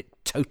 and yet it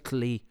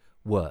totally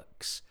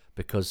works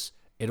because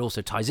it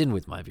also ties in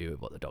with my view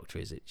of what the Doctor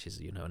is, which is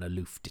an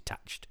aloof,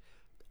 detached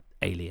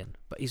alien,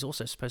 but he's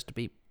also supposed to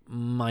be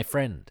my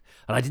friend,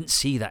 and I didn't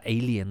see that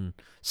alien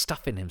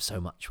stuff in him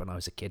so much when I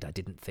was a kid. I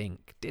didn't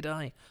think, did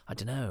I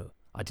don't know,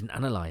 I didn't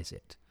analyse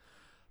it,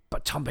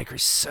 but Tom Baker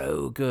is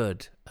so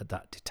good at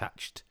that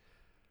detached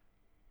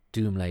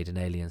doom-laden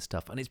alien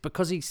stuff, and it's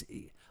because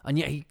and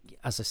yet he,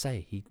 as I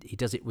say, he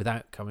does it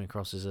without coming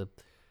across as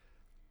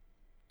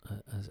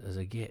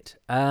a git.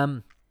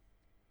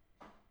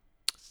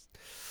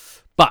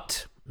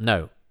 But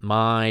no,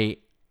 my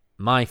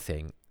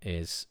thing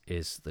is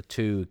the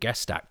two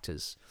guest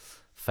actors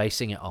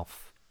facing it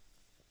off.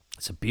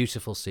 It's a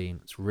beautiful scene.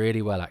 It's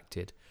really well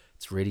acted.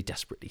 It's really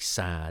desperately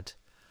sad.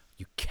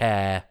 You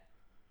care.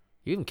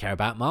 You even care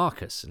about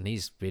Marcus, and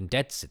he's been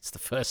dead since the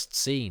first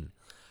scene.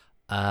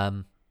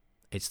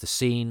 It's the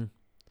scene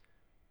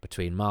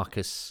between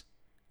Marcus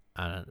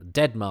and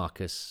dead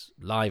Marcus,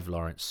 live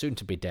Lawrence, soon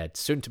to be dead,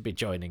 soon to be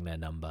joining their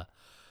number.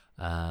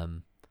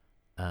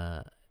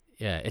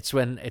 Yeah, it's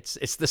when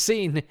it's the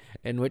scene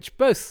in which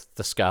both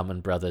the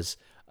Scarman brothers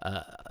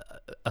are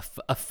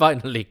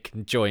finally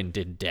conjoined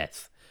in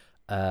death.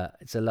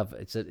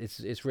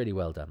 It's really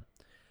well done.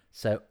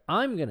 So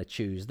I'm going to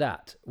choose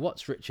that.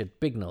 What's Richard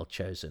Bignell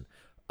chosen?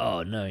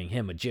 Oh, knowing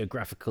him, a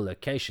geographical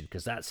location,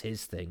 because that's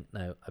his thing.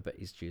 No, I bet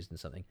he's choosing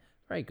something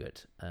very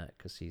good,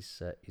 because he's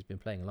been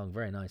playing along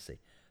very nicely.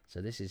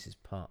 So this is his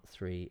part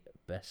 3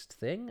 best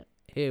thing.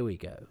 Here we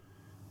go.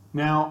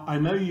 Now, I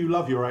know you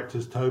love your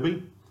actors,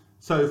 Toby.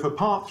 So for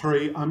part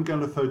 3, I'm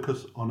going to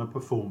focus on a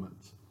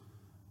performance.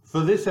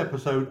 For this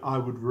episode, I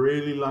would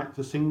really like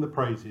to sing the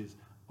praises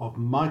of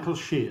Michael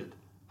Sheard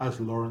as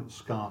Lawrence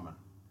Scarman.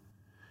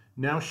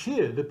 Now,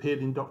 Sheard appeared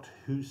in Doctor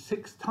Who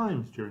 6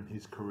 times during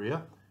his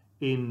career,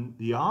 in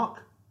The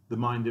Ark, The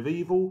Mind of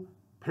Evil,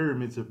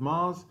 Pyramids of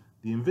Mars,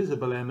 The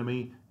Invisible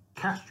Enemy,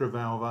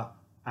 Castrovalva,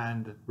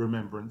 and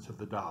Remembrance of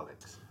the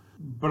Daleks.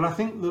 But I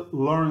think that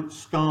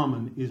Lawrence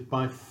Scarman is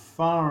by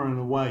far and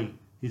away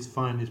his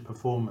finest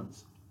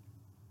performance.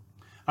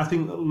 I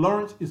think that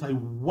Lawrence is a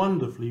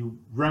wonderfully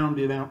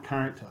rounded out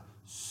character,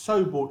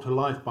 so brought to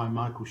life by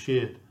Michael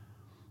Sheard.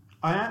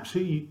 I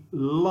absolutely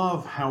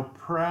love how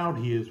proud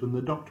he is when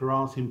the Doctor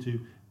asks him to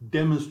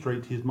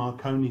demonstrate his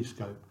Marconi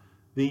scope.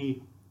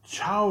 The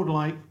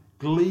childlike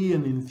glee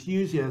and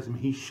enthusiasm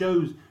he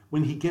shows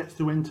when he gets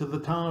to enter the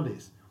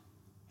TARDIS.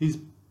 His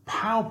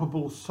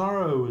palpable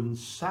sorrow and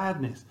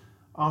sadness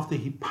after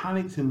he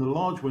panics in the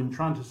lodge when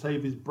trying to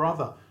save his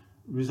brother,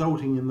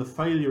 resulting in the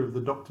failure of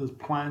the Doctor's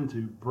plan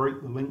to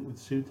break the link with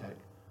Sutekh.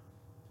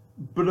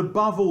 But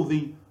above all,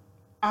 the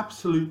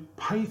absolute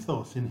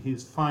pathos in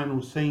his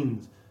final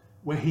scenes,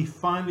 where he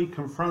finally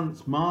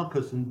confronts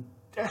Marcus and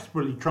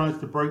desperately tries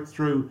to break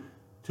through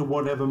to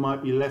whatever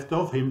might be left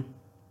of him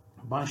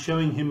by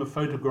showing him a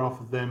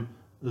photograph of them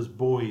as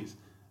boys,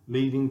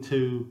 leading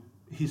to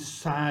his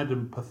sad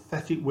and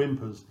pathetic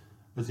whimpers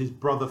as his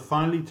brother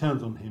finally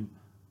turns on him,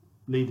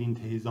 leading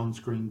to his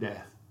on-screen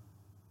death.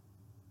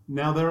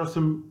 Now, there are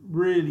some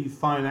really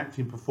fine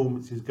acting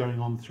performances going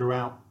on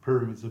throughout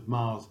Pyramids of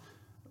Mars,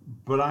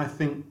 but I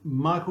think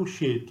Michael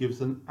Sheard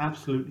gives an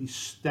absolutely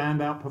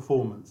standout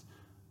performance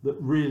that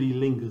really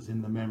lingers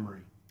in the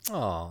memory.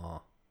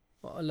 Oh,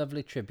 what a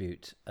lovely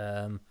tribute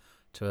to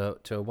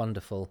a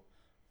wonderful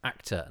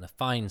actor and a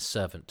fine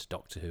servant to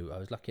Doctor Who. I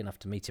was lucky enough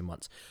to meet him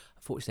once.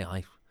 Unfortunately,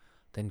 I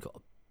then got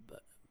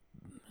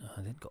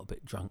a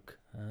bit drunk.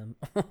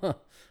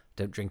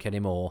 Don't drink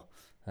anymore.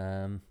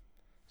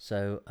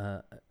 So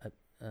it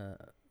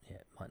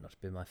might not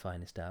have been my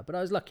finest hour, but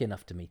I was lucky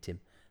enough to meet him,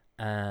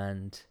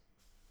 and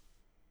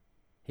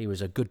he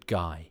was a good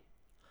guy,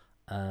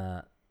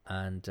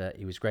 and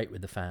he was great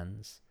with the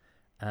fans,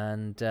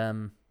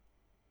 and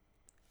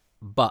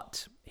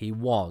but he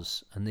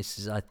was, and this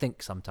is, I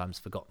think, sometimes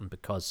forgotten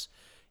because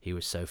he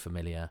was so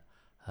familiar,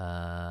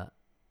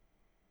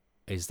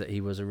 is that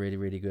he was a really,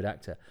 really good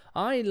actor.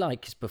 I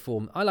like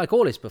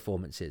all his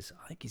performances.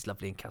 I think he's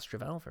lovely in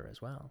Castrovalva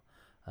as well,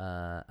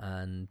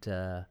 and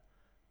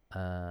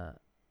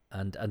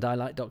I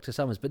like Dr.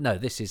 Summers. But no,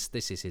 this is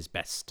his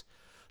best.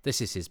 This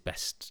is his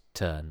best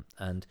turn.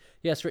 And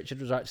yes,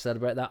 Richard was right to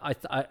celebrate that.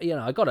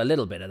 I got a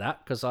little bit of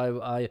that because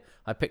I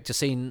picked a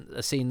scene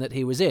that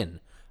he was in.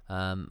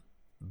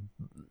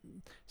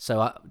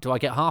 So do I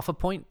get half a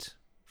point?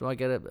 Do I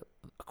get a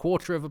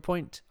quarter of a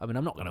point? I mean,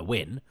 I'm not going to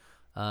win.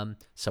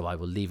 So I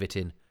will leave it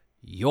in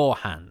your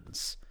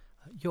hands.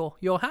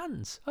 Your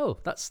hands. Oh,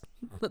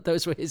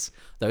 those were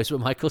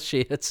Michael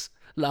Sheard's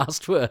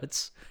last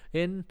words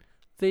in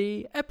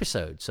the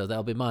episode. So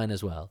they'll be mine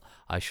as well.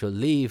 I shall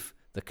leave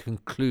the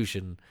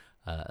conclusion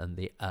and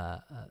the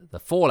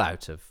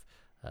fallout of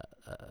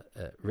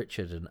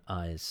Richard and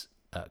I's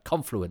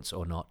confluence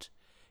or not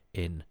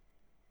in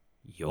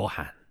your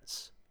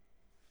hands.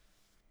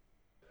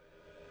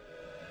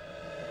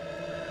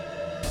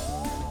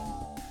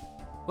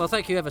 Well,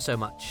 thank you ever so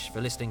much for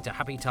listening to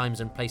Happy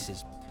Times and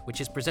Places, which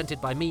is presented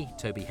by me,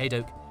 Toby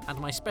Haydock, and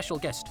my special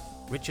guest,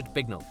 Richard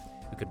Bignell,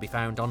 who can be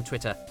found on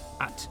Twitter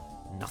at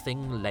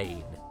Nothing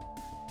Lane.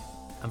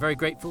 I'm very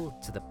grateful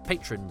to the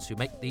patrons who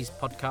make these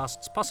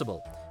podcasts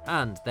possible,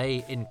 and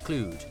they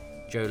include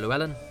Joe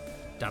Llewellyn,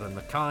 Darren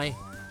Mackay,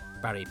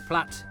 Barry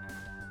Platt,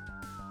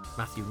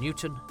 Matthew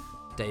Newton,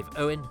 Dave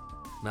Owen,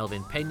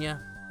 Melvin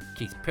Pena,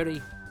 Keith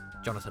Pirrie,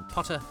 Jonathan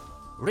Potter,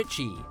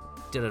 Richie,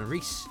 Dylan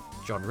Rees,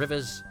 John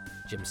Rivers,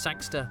 Jim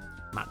Sangster,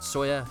 Matt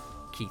Sawyer,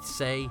 Keith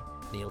Say,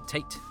 Neil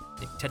Tate,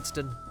 Nick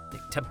Tedston,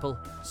 Nick Temple,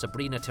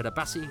 Sabrina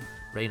Tirabassi,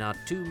 Reynard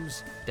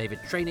Toombs, David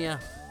Trainier,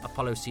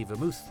 Apollo C.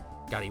 Vermouth,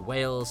 Gary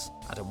Wales,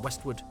 Adam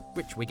Westwood,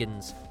 Rich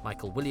Wiggins,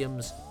 Michael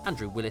Williams,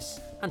 Andrew Willis,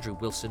 Andrew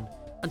Wilson,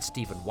 and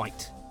Stephen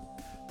White.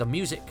 The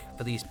music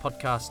for these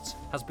podcasts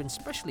has been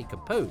specially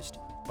composed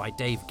by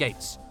Dave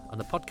Gates, and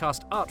the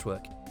podcast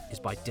artwork is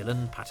by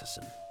Dylan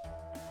Patterson.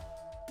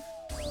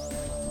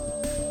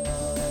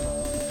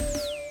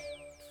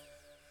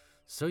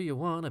 So you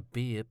want to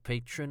be a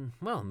patron?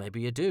 Well,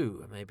 maybe you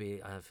do.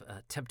 Maybe I've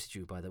tempted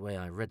you by the way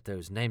I read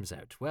those names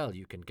out. Well,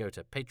 you can go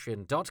to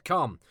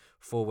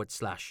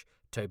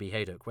patreon.com/Toby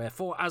Haydock, where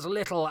for as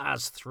little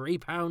as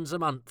 £3 a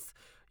month,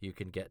 you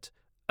can get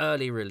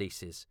early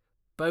releases,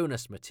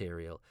 bonus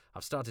material.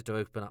 I've started to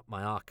open up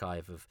my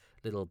archive of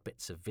little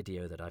bits of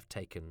video that I've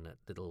taken at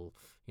little,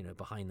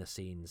 behind the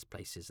scenes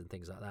places and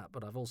things like that.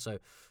 But I've also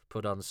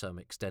put on some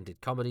extended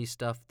comedy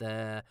stuff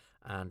there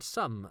and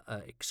some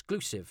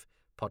exclusive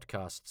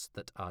podcasts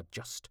that are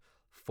just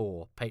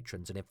for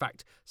patrons. And in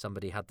fact,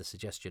 somebody had the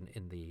suggestion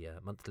in the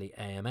monthly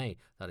AMA,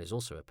 that is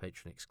also a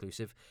patron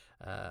exclusive.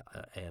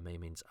 AMA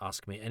means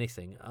Ask Me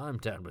Anything. I'm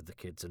down with the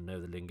kids and know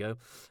the lingo.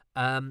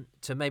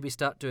 To maybe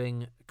start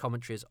doing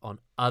commentaries on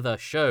other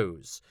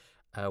shows,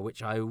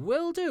 which I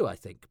will do, I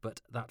think,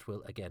 but that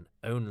will, again,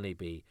 only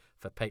be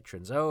for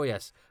patrons. Oh,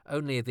 yes,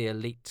 only the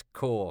elite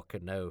core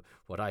can know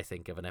what I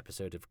think of an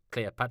episode of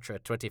Cleopatra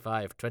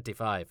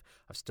 2525.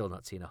 I've still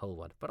not seen a whole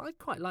one, but I'd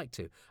quite like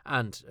to.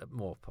 And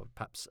more,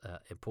 perhaps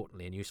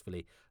importantly and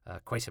usefully,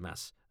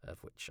 Quatermass,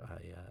 of which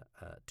I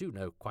do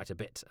know quite a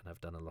bit and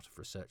I've done a lot of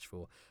research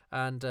for.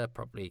 And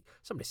probably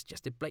somebody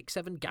suggested Blake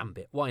 7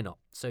 Gambit. Why not?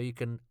 So you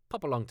can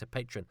pop along to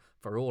Patreon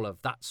for all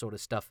of that sort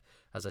of stuff.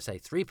 As I say,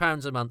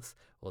 £3 a month,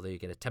 although you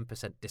get a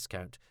 10%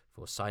 discount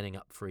for signing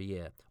up for a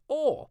year.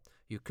 Or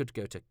you could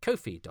go to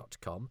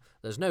Ko-fi.com.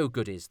 There's no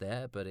goodies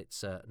there, but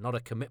it's not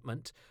a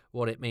commitment.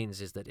 What it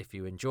means is that if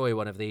you enjoy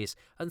one of these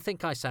and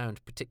think I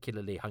sound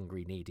particularly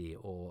hungry, needy,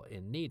 or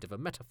in need of a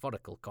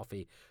metaphorical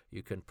coffee,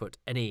 you can put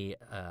any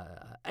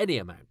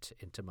amount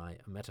into my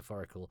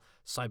metaphorical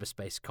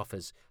cyberspace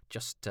coffers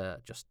just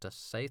to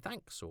say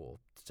thanks, or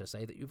to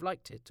say that you've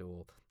liked it,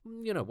 or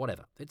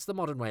whatever. It's the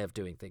modern way of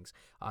doing things.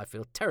 I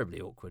feel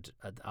terribly awkward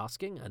at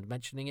asking and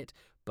mentioning it,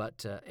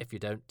 but if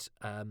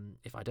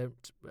I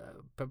don't,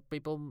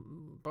 people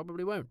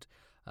probably won't.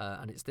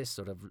 And it's this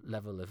sort of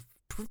level of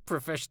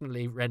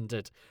professionally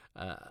rendered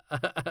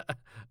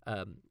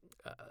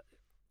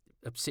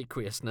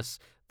obsequiousness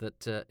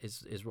that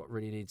is what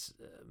really needs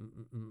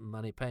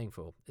money paying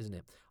for, isn't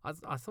it?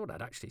 I thought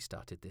I'd actually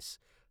started this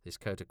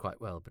coda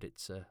quite well, but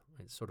it's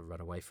sort of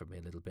run away from me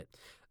a little bit.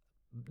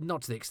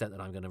 Not to the extent that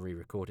I'm going to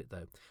re-record it,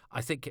 though.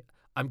 I think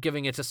I'm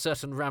giving it a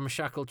certain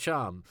ramshackle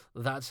charm.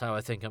 That's how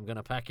I think I'm going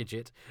to package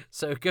it.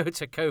 So go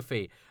to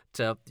Ko-fi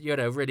to,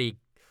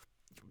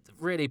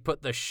 really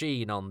put the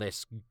sheen on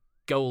this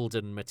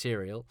golden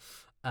material.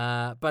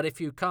 But if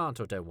you can't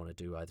or don't want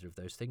to do either of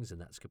those things, then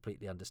that's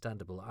completely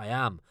understandable. I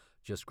am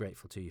just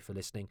grateful to you for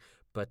listening.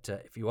 But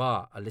if you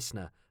are a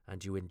listener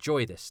and you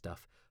enjoy this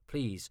stuff,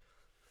 please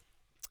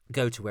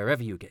go to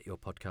wherever you get your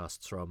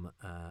podcasts from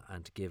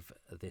and give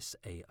this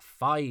a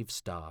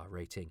 5-star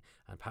rating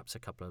and perhaps a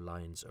couple of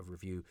lines of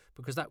review,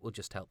 because that will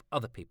just help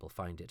other people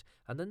find it,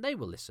 and then they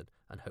will listen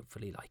and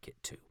hopefully like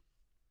it too.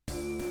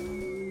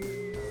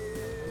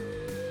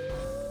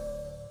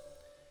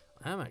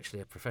 I am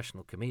actually a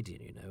professional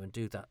comedian, and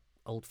do that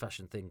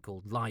old-fashioned thing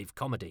called live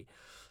comedy.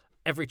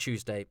 Every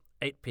Tuesday,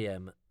 8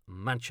 p.m,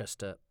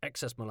 Manchester,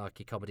 Excess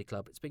Malarkey Comedy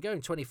Club. It's been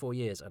going 24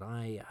 years, and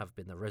I have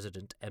been the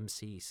resident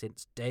MC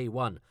since day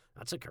one.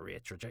 That's a career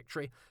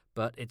trajectory,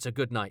 but it's a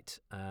good night,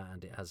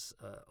 and it has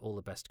all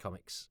the best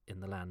comics in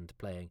the land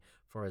playing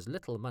for as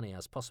little money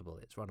as possible.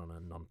 It's run on a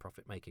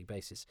non-profit making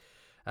basis.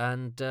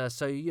 And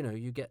so,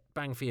 you get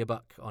bang for your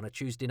buck on a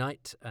Tuesday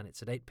night, and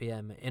it's at 8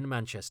 p.m. in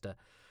Manchester.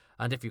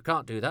 And if you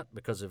can't do that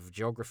because of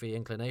geography,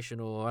 inclination,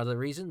 or other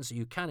reasons,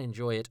 you can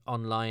enjoy it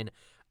online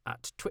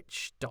at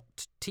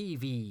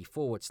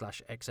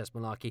twitch.tv/Excess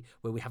Malarkey,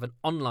 where we have an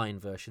online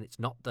version. It's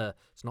not the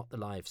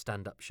live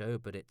stand-up show,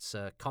 but it's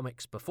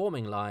comics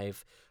performing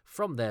live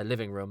from their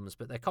living rooms.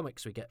 But they're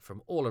comics we get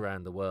from all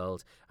around the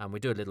world, and we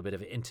do a little bit of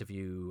an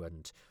interview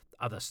and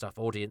other stuff,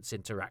 audience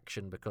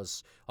interaction,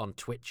 because on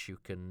Twitch you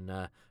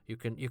can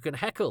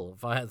heckle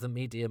via the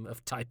medium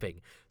of typing.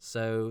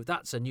 So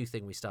that's a new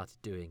thing we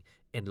started doing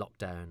in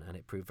lockdown, and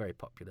it proved very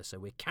popular. So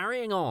we're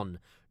carrying on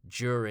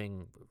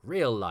during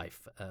real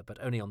life, but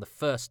only on the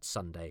first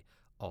Sunday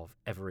of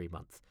every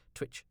month.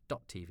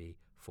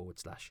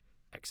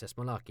 Twitch.tv/Excess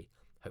Malarkey.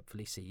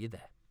 Hopefully see you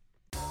there.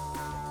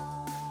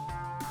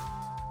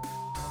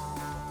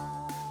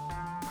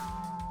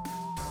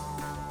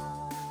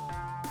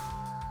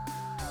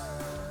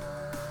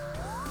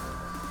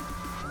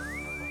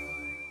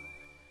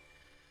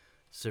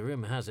 So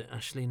rumour has it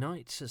Ashley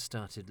Knight has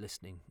started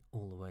listening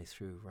all the way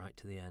through, right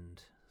to the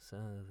end. So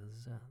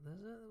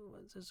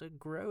there's a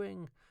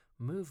growing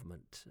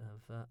movement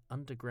of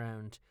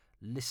underground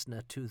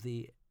listener to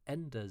the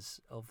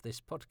enders of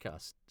this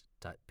podcast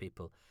type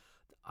people.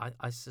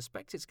 I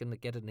suspect it's going to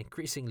get an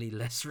increasingly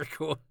less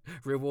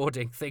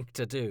rewarding thing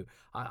to do.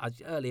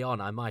 Early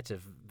on, I might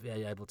have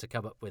been able to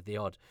come up with the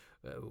odd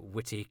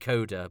witty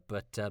coda,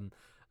 but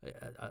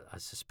I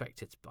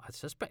suspect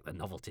the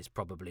novelty's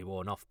probably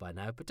worn off by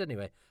now. But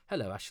anyway,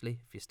 hello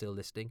Ashley, if you're still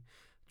listening,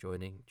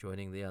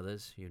 joining the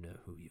others, you know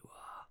who you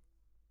are.